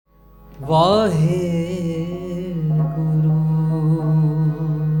वाहे गुरु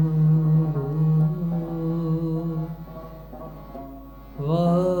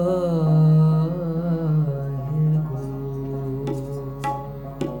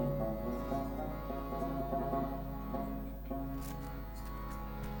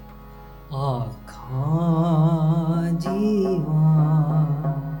आखां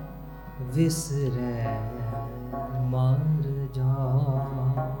जीवां विसरै मर जाओ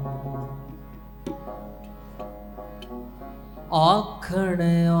आखण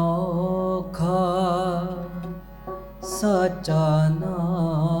औखा सचा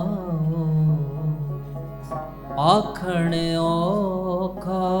नाम आखण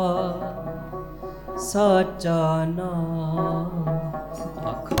औखा सचा नाम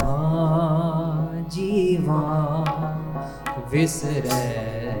आखां जीवां विसरै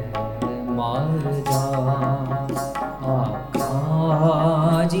मर जाओ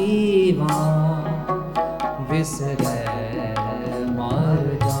आखां जीवां विसरै मर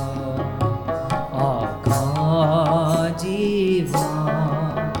जाओ आखां जीवां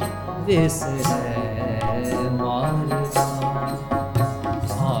विसरै मर जाओ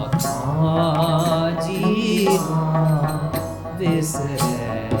आखां जीवां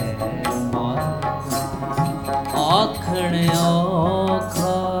विसरै मर जाओ आखण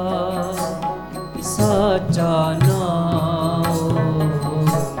औखा सचा नाम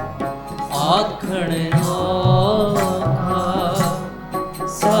आखण औखा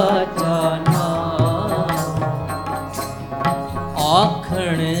सचा नाम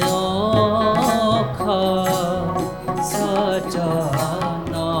आखण औखा सचा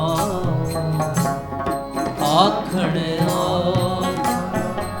नाम आखण औखा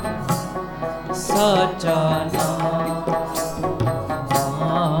सचा नाम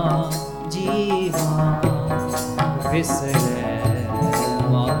जीवां विसरै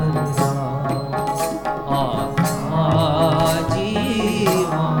मर जाओ आखां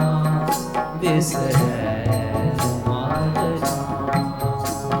जीवां विसरै मर जाओ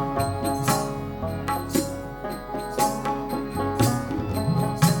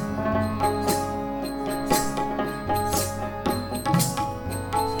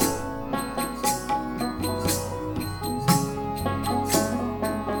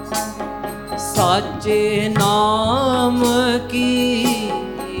साचे नाम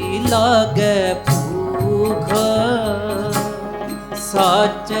की लागे भूख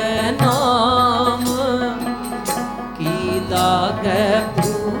साचे नाम की लागे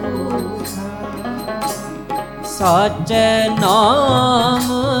भूख साचे नाम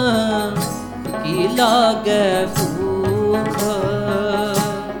की लागे भूख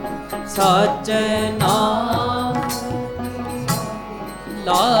साचे नाम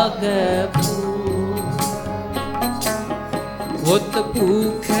लागे उत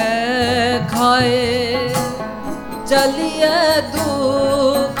भूखे खाए चलिए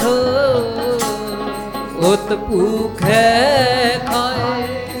दुख उत भूखे खाए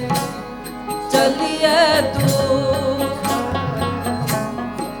चलिए दुख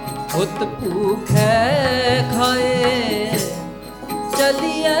उत भूखे खाए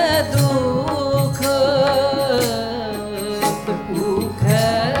चलिए दुख उत भूखे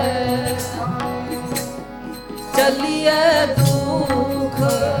चलिए दुख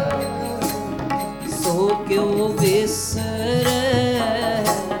सो क्यों विसरे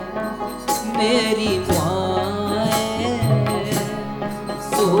मेरी माए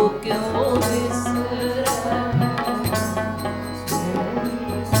सो क्यों विसरे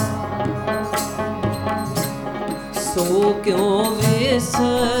सो क्यों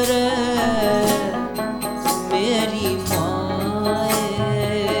विसरे मेरी माए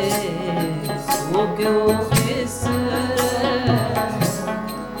सो क्यों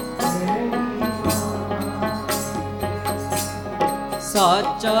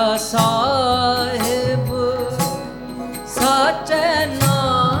साचा साहिब साचे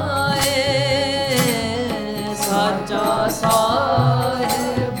नाए साचा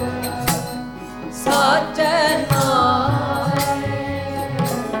साहिब साचे नाए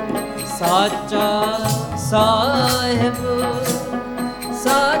साचा साहिब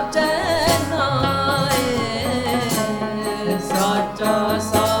साचे नाए साचा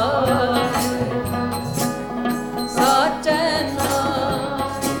साहिब साचे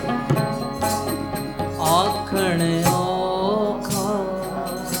आखण औखा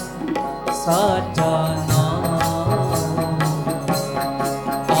सचा नाम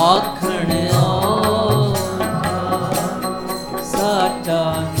आखण औखा सचा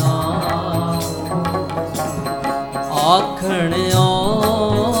नाम आखण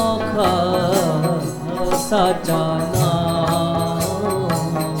औखा सचा नाम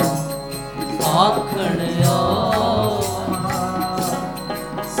ਆਖਣ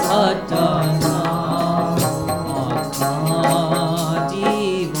ਸਾਚਾ ਨਾਮ ਆਖਾਂ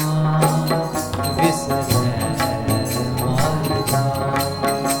ਜੀਵਾ ਵਿਸਰੈ ਮਾਰਗਾ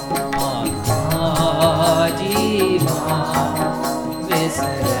ਆਖਾਂ ਜੀਵਾ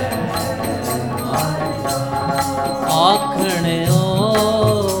ਵਿਸਰੈ ਮਾਰਗਾ ਆਖਣ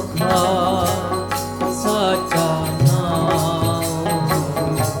ਔਖਾ ਸਾਚਾ ਨਾਮ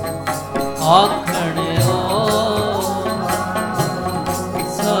ਆਖਣ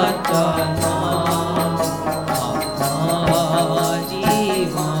ਸਾਚਾ ਨਾਮ ਆਖਾਂ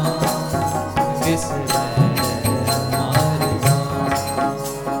ਜੀਵਾ ਵਿਸਰੈ ਮਾਰਗਾ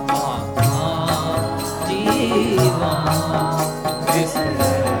ਆਖਾਂ ਜੀਵਾ ਵਿਸਰੈ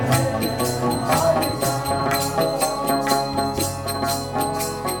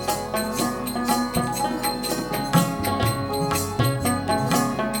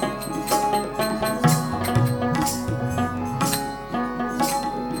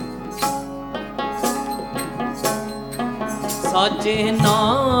ਸਾਚੇ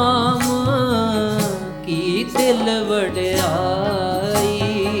ਨਾਮ ਕੀ ਦਿਲ ਵਡਿਆਈ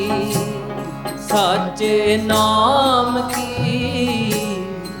ਸਾਚੇ ਨਾਮ ਕੀ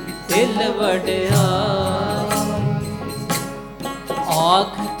ਦਿਲ ਵਡਿਆਈ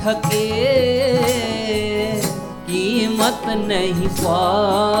ਆਖ ਥਕੇ ਕੀਮਤ ਨਹੀਂ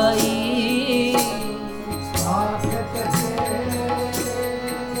ਪਾਈ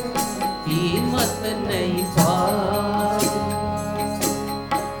ਕੀਮਤ ਨਹੀਂ ਪਾਈ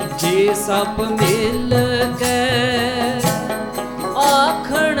ਜੇ ਸਭ ਮਿਲ ਕੇ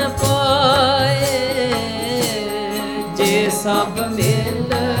ਆਖਣ ਪਾਏ ਜੇ ਸਭ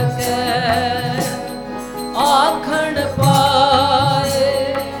ਮਿਲ ਕੇ ਆਖਣ ਪਾਏ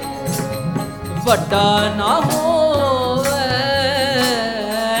ਵੱਡਾ ਨਾ ਹੋਵੇ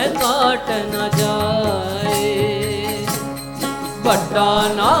ਕਾਟ ਨਾ ਜਾਏ ਵੱਡਾ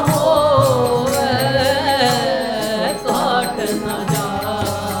ਨਾ ਹੋਵੇ ਕਾਟ ਨਾ ਜਾਏ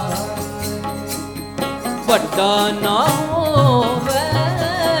ਵੱਡਾ ਨਾ ਹੋਵੇ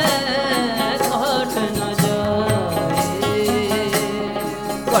ਕਾਟ ਨਾ ਜਾਏ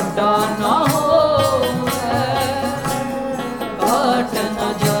ਵੱਡਾ ਨਾ ਹੋਵੇ ਕਾਟ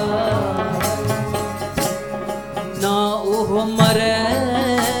ਨਾ ਜਾਏ ਨਾ ਉਹ ਮਰੇ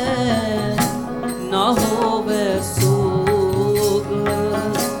ਨਾ ਹੋਵੇ ਸੋਗ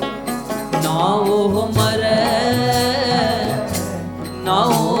ਨਾ ਉਹ ਮਰੇ ਨਾ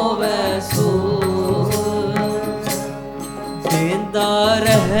ਹੋਵੇ ਸੋਗ ਦੇਂਦਾ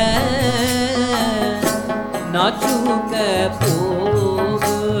ਰਹੇ ਨਾ ਚੁਕੇ ਭੋਗ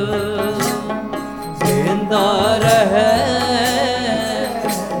ਦੇਂਦਾ ਰਹੇ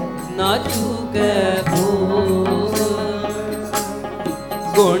ਨਾ ਚੁਕੇ ਭੋਗ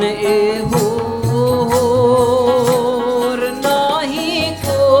ਗੁਣ ਇਹੋ ਹੋਰ ਨਾਹੀ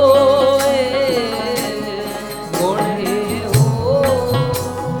ਕੋਏ ਗੁਣ ਇਹੋ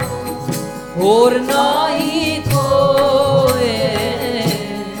ਹੋਰ ਨਾਹੀ ਕੋਏ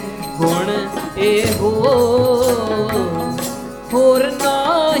ਗੁਣ ਇਹੋ ਹੋਰ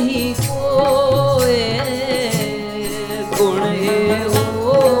ਨਾਹੀ ਕੋਏ ਗੁਣ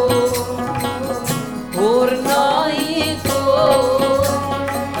ਇਹੋ ਹੋਰ ਨਾਹੀ ਕੋਏ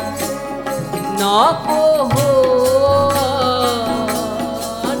ਨਾ ਕੋ ਹੋਆ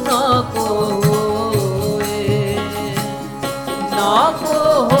ਨਾ ਕੋ ਹੋਏ ਨਾ ਕੋ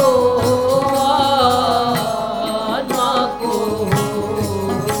ਹੋਆ ਨਾ ਕੋ ਹੋਏ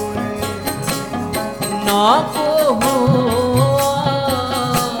ਨਾ ਕੋ ਹੋਆ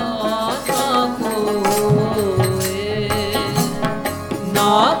ਨਾ ਕੋ ਹੋਏ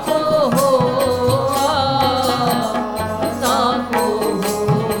ਨਾ ਕੋ ਹੋਆ ਨਾ ਕੋ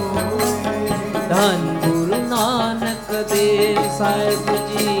ਹੋਏ ਧੰਨ ਗੁਰੂ ਨਾਨਕ ਦੇਵ ਸਾਹਿਬ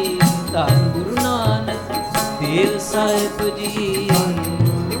ਜੀ ਧੰਨ ਗੁਰੂ ਨਾਨਕ ਦੇਵ ਸਾਹਿਬ ਜੀ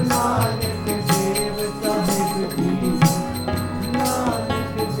ਗੁਰੂ ਨਾਨਕ ਦੇਵ ਸਾਹਿਬ ਜੀ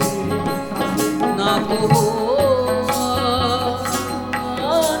ਨਾਨਕ ਦੇਵ ਸਾਹਿਬ ਨਾ ਕੋ ਹੋਆ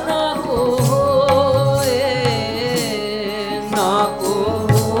ਨਾ ਕੋ ਹੋਏ ਨਾ ਕੋ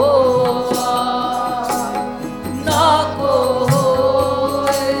ਹੋਆ ਨਾ ਕੋ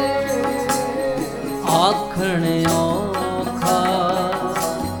ਹੋਏ ਆਖਣ ਔਖਾ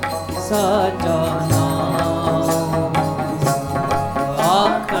ਸਾਚਾ ਨਾਮ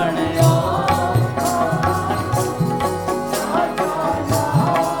ਆਖਣ ਔਖਾ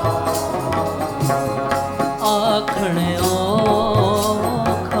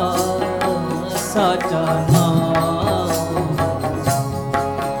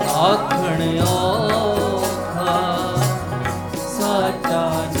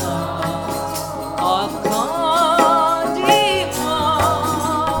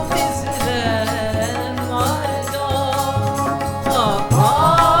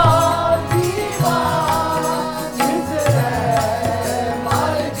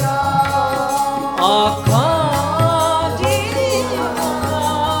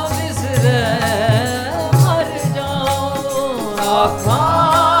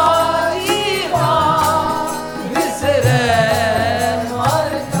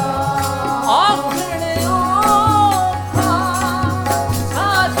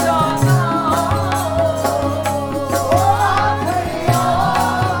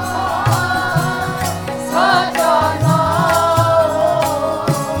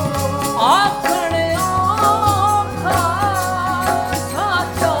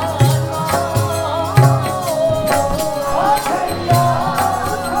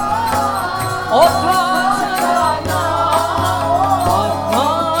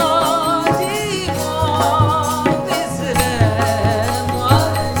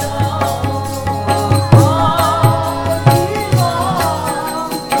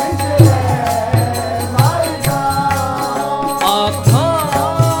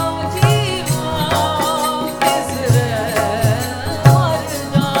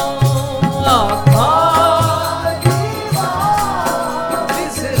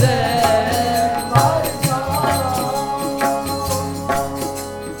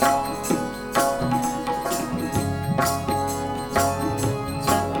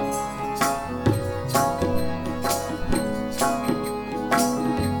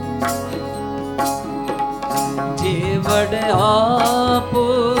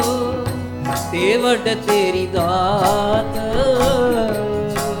ਜੇ ਵੱਡ ਤੇਰੀ ਦਾਤ,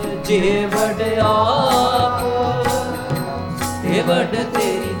 ਜੇ ਵੱਡ ਆਪ, ਜੇ ਵੱਡ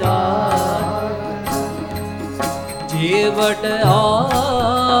ਤੇਰੀ ਦਾਤ, ਜੇ ਵੱਡ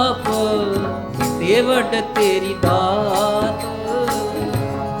ਆਪ, ਜੇ ਵੱਡ ਤੇਰੀ ਦਾਤ,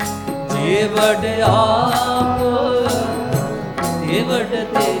 ਜੇ ਵੱਡ ਆਪ, ਜੇ ਵੱਡ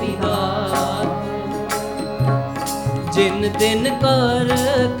ਤੇਰੀ ਦਾਤ, ਜਿਨ ਦਿਨ ਕਰ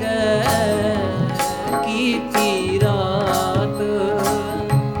ਕੇ ਕੀਤੀ ਰਾਤ,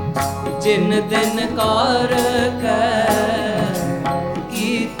 ਜਿਨ ਦਿਨ ਕਰ ਕੇ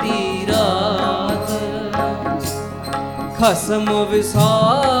ਕੀਤੀ ਰਾਤ, ਖਸਮ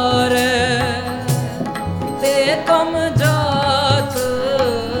ਵਿਸਾਰੇ ਤੇ ਕਮ ਜਾਤ,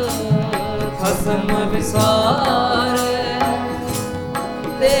 ਖਸਮ ਵਿਸਾਰੇ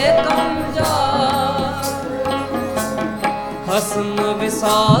ਤੇ ਕਮ ਜਾਤ, ਖਸਮ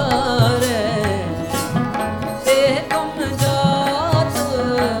ਵਿਸਾਰੇ ਤੇ ਕਮ ਜਾਤ,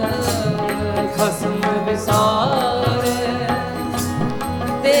 ਖਸਮ ਵਿਸਾਰੇ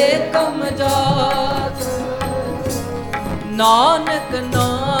ਤੇ ਕਮ ਜਾਤ, ਨਾਨਕ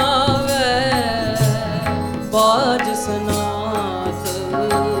ਨਾਵੇ ਬਾਜ ਸਨਾਤ,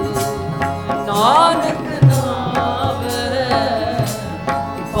 ਨਾਨਕ ਨਾਵੇ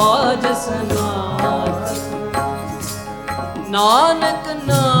ਬਾਜ ਸਨਾਤ, ਨਾਨਕ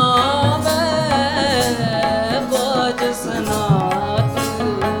ਨਾਵੇ ਬਾਜ ਸਨਾਤ,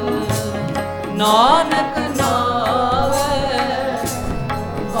 ਨਾਨਕ ਨਾਵੇ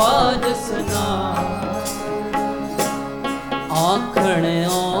ਬਾਜ ਸਨਾਤ, ਆਖਣ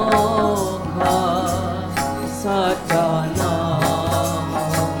ਔਖਾ ਸਾਚਾ ਨਾਮ,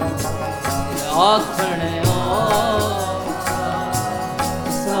 ਆਖਣ ਔਖਾ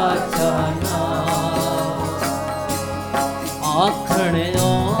ਸਾਚਾ ਨਾਮ, ਆਖਣ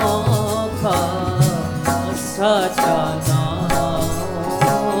ਔਖਾ ਸਾਚਾ ਨਾਮ,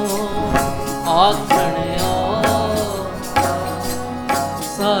 ਆਖਣ ਔਖਾ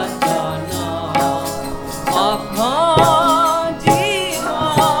ਸਾਚਾ ਨਾਮ, ਆਖਾਂ ਜੀਵਾ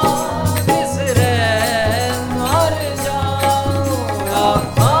ਵਿਸਰੈ ਮਰ ਜਾਓ,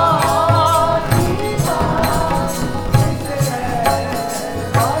 ਆਖਾਂ ਜੀਵਾ ਵਿਸਰੈ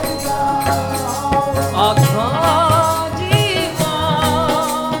ਮਰ ਜਾਓ, ਆਖਾਂ ਜੀਵਾ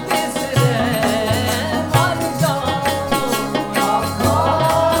ਵਿਸਰੈ ਮਰ ਜਾਓ, ਆਖਾਂ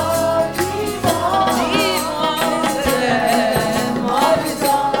ਜੀਵਾ ਵਿਸਰੈ ਮਰ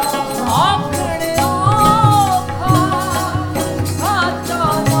ਜਾਓ, ਆਖਣ ਔਖਾ ਸਾਚਾ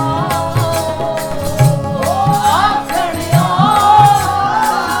ਨਾਮ, ਆਖਣ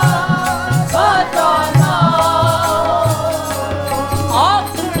ਔਖਾ ਸਾਚਾ ਨਾਮ,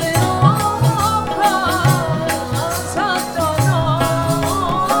 ਆਖਣ ਔਖਾ ਸਾਚਾ ਨਾਮ,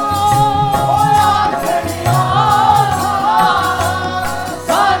 ਆਖਣ ਔਖਾ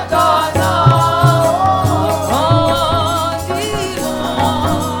ਸਾਚਾ ਨਾਮ, ਆਖਾਂ ਜੀਵਾ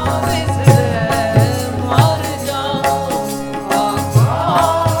ਵਿਸਰੈ ਮਰ ਜਾਓ, ਆਖਾਂ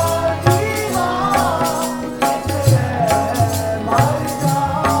ਜੀਵਾ ਵਿਸਰੈ ਮਰ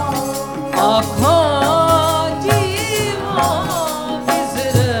ਜਾਓ, ਆਖਾਂ ਜੀਵਾ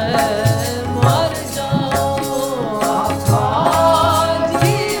ਵਿਸਰੈ ਮਰ ਜਾਓ, ਆਖਾਂ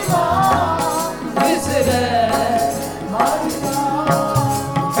ਜੀਵਾ ਵਿਸਰੈ ਮਰ ਜਾਓ,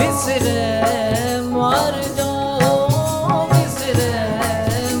 ਵਿਸਰੈ ਮਰ ਜਾਓ, ਵਿਸਰੈ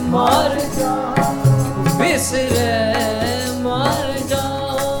ਮਰ ਜਾਓ, ਵਿਸਰੈ ਮਰ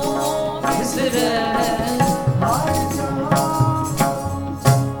ਜਾਓ, ਵਿਸਰੈ ਮਰ ਜਾਓ,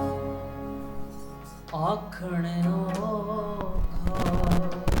 ਆਖਣ ਔਖਾ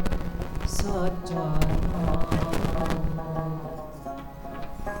ਸਾਚਾ ਨਾਮ,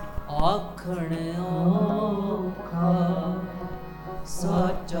 ਆਖਣ ਔਖਾ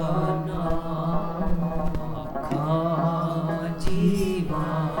ਸਾਚਾ ਨਾਮ, ਆਖਾਂ ਜੀਵਾ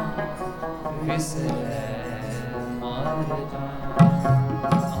ਵਿਸਰੈ ਮਰ ਜਾਓ,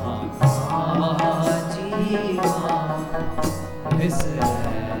 ਆਖਾਂ ਜੀਵਾ ਵਿਸਰੈ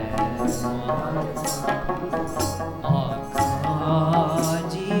ਮਰ ਜਾਓ, ਆਖਾਂ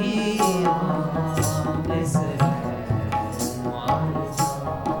ਜੀਵਾ ਵਿਸਰੈ ਮਰ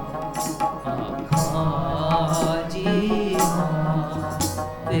ਜਾਓ, ਆਖਾਂ ਜੀਵਾ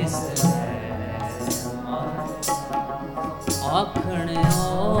ਵਿਸਰੈ ਮਰ ਜਾਓ, ਆਖਣ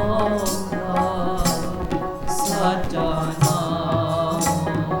ਔਖਾ ਸਾਚਾ ਨਾਮ,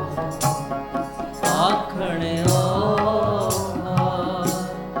 ਆਖਣ ਔਖਾ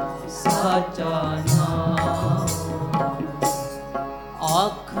ਸਾਚਾ ਨਾਮ,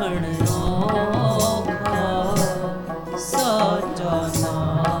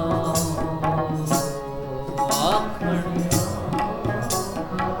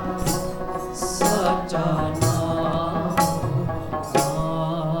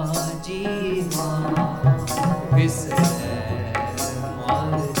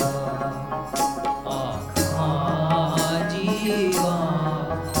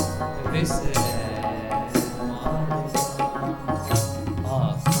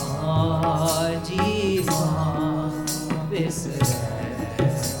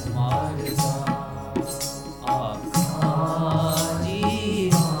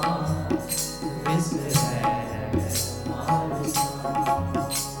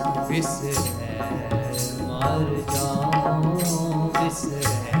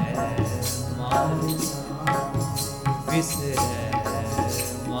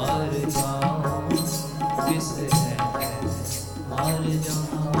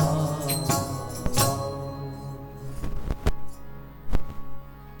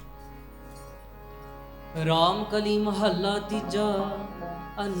 ਰਾਮ ਕਲੀ ਮਹੱਲਾ ਤੀਜਾ।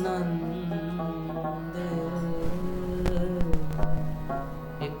 ਆਨੰਦ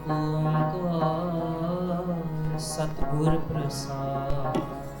ਇਕ ਓੰਕਾਰ ਸਤਿਗੁਰ ਪ੍ਰਸਾਦ।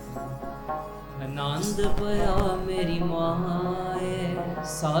 ਆਨੰਦ ਪਿਆ ਮੇਰੀ ਮਾਏ,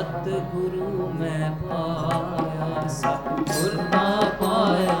 ਸਤਿਗੁਰੂ ਮੈਂ ਪਾਇਆ। ਸਤਿਗੁਰ ਦਾ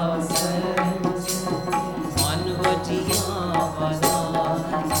ਪਾਇਆ ਸਹਿਜ ਮਨ ਵਜੀਆਂ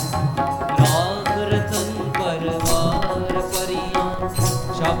ਵਧਾਈ। ਰਾਗ ਰਤਨ ਪਰਵਾਰ ਭਰੀਆਂ,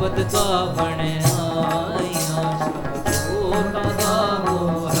 ਸ਼ਬਦ ਦਾ ਬਣਾਈਆਂ। ਸ਼ਬਦ ਦਾ ਗਾਵੋ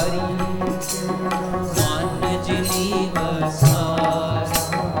ਹਰੀ, ਮਨ ਜਿਨੀ ਵਸਾਰ।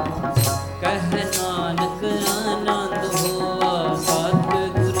 ਕਹਿ ਨਾਨਕ ਆਨੰਦ ਹੋਆ,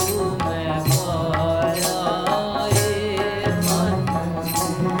 ਸਤਿਗੁਰੂ ਮੈਂ ਪਾਇਆ। ਏ ਮਨ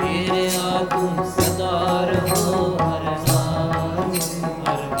ਤੇਰਿਆ ਤੂੰ ਸਦਾ ਰਹੋ, ਹਰ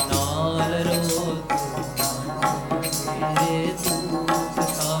ਨਾਲ ਰਹੋ। ਤੇਰੇ ਦੂਤ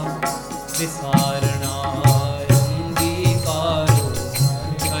ਸਾ ਵਿਸਾਰਨਾ ਅੰਗੀਕਾਰੋ,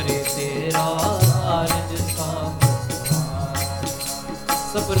 ਕਰੇ ਤੇਰਾ ਅਰਜ ਸਾਹਿਬ।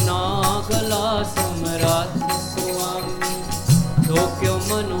 ਸਪਨਾ ਗਲਾ ਸਮਰੱਥ ਸੁਆਮੀ, ਸੋ ਕਿਉ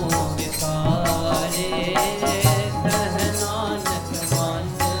ਮਨੋ ਵਿਸਾਰੇ। ਕਹਿ ਨਾਨਕ ਮਨ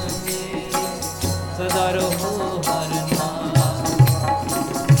ਮੇਰੇ, ਸਦਾ ਰਹੋ ਹਰ ਨਾਮ।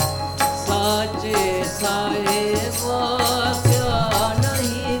 ਸਾਚੇ ਸਾਹਿਬਾ ਕਿਆ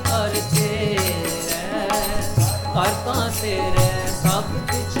ਨਹੀਂ ਕਰਤੇ ਰਹਿ, ਕਰਤਾ ਤੇਰੇ ਸਭ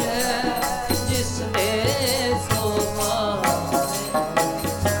ਕੁਛ ਹੈ, ਜਿਸਨੇ ਸੋ ਪਾਏ।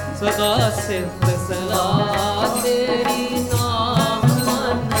 ਸਦਾ ਸਿਫਤ ਸਲਾਹ ਤੇਰੀ, ਨਾਮ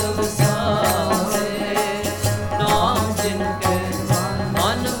ਮਨ ਵਸਾਏ। ਨਾਮ ਜਿਨ ਕੇ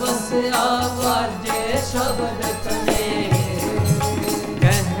ਮਨ ਵਸਿਆ, ਵਾਜੇ ਸ਼ਬਦ ਕਨੇ।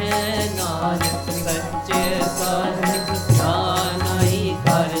 ਕਹਿ ਨਾਨਕ ਸੱਚੇ ਸਾਹਿਬ, ਕਿਆ ਨਹੀਂ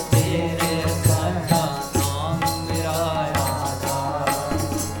ਕਰ ਤੇਰੇ ਸਾਚਾ। ਨਾਮ ਮੇਰਾ ਆਧਾਰ,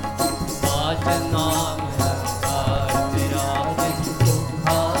 ਸਾਚ ਨਾਮ ਆਧਾਰ ਮੇਰਾ। ਜਿਸ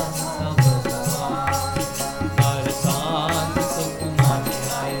ਸੁਖਾ ਸਭ ਗਵਾਰ, ਹਰ ਸਾਧ ਸੁਖ ਮਨ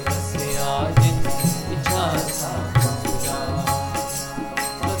ਆਏ ਵਸਿਆ। ਜਿਨ ਇੱਛਾ ਸਭ ਪੂਰਾ,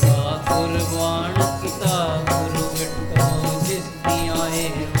 ਸਦਾ ਕੁਰਬਾਨ ਕੀਤਾ ਗੁਰੂ ਵਿਟੋ। ਜਿਸ ਦੀਆਂ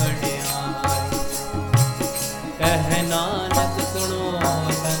ਇਹ ਵਡਿਆਈ, ਕਹਿ ਨਾਨਕ ਸੁਣੋ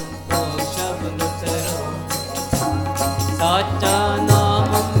ਸੰਤੋ ਸ਼ਬਦ ਤਰੋ। ਸਾਚਾ ਨਾਮ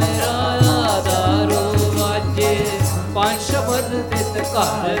ਮੇਰਾ ਆਧਾਰੋ, ਵਾਜੇ ਪੰਜ ਸ਼ਬਦ ਤਿਤ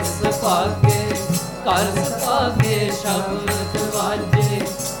ਘਰ ਸੁਭਾਗੇ। ਘਰ ਸੁਭਾਗੇ ਸ਼ਬਦ ਵਾਜੇ,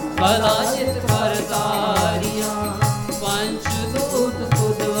 ਭਲਾ ਜਿਤ ਕਰਤਾਰੀਆਂ। ਪੰਜ ਦੂਤ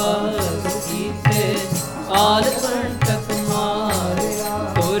ਖੁਦ ਵਾਸ ਕੀਤੇ, ਕਾਲ ਕੰਟਕ ਮਾਰਿਆ।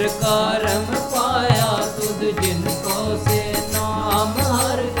 ਤੁਰ ਕਰਮ ਪਾਇਆ ਤੁਧ, ਜਿਨ ਕੋ ਸੇ ਨਾਮ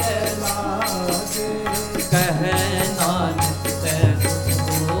ਹਰ ਗੈ ਲਾਗੇ। ਕਹਿ ਨਾਨਕ ਤੈ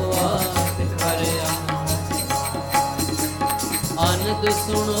ਹੋਆ ਤਿਤ ਹਰਿਆ। ਅਨੰਦ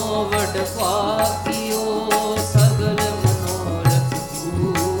ਸੁਣੋ ਵਡ ਭਾਗੀ,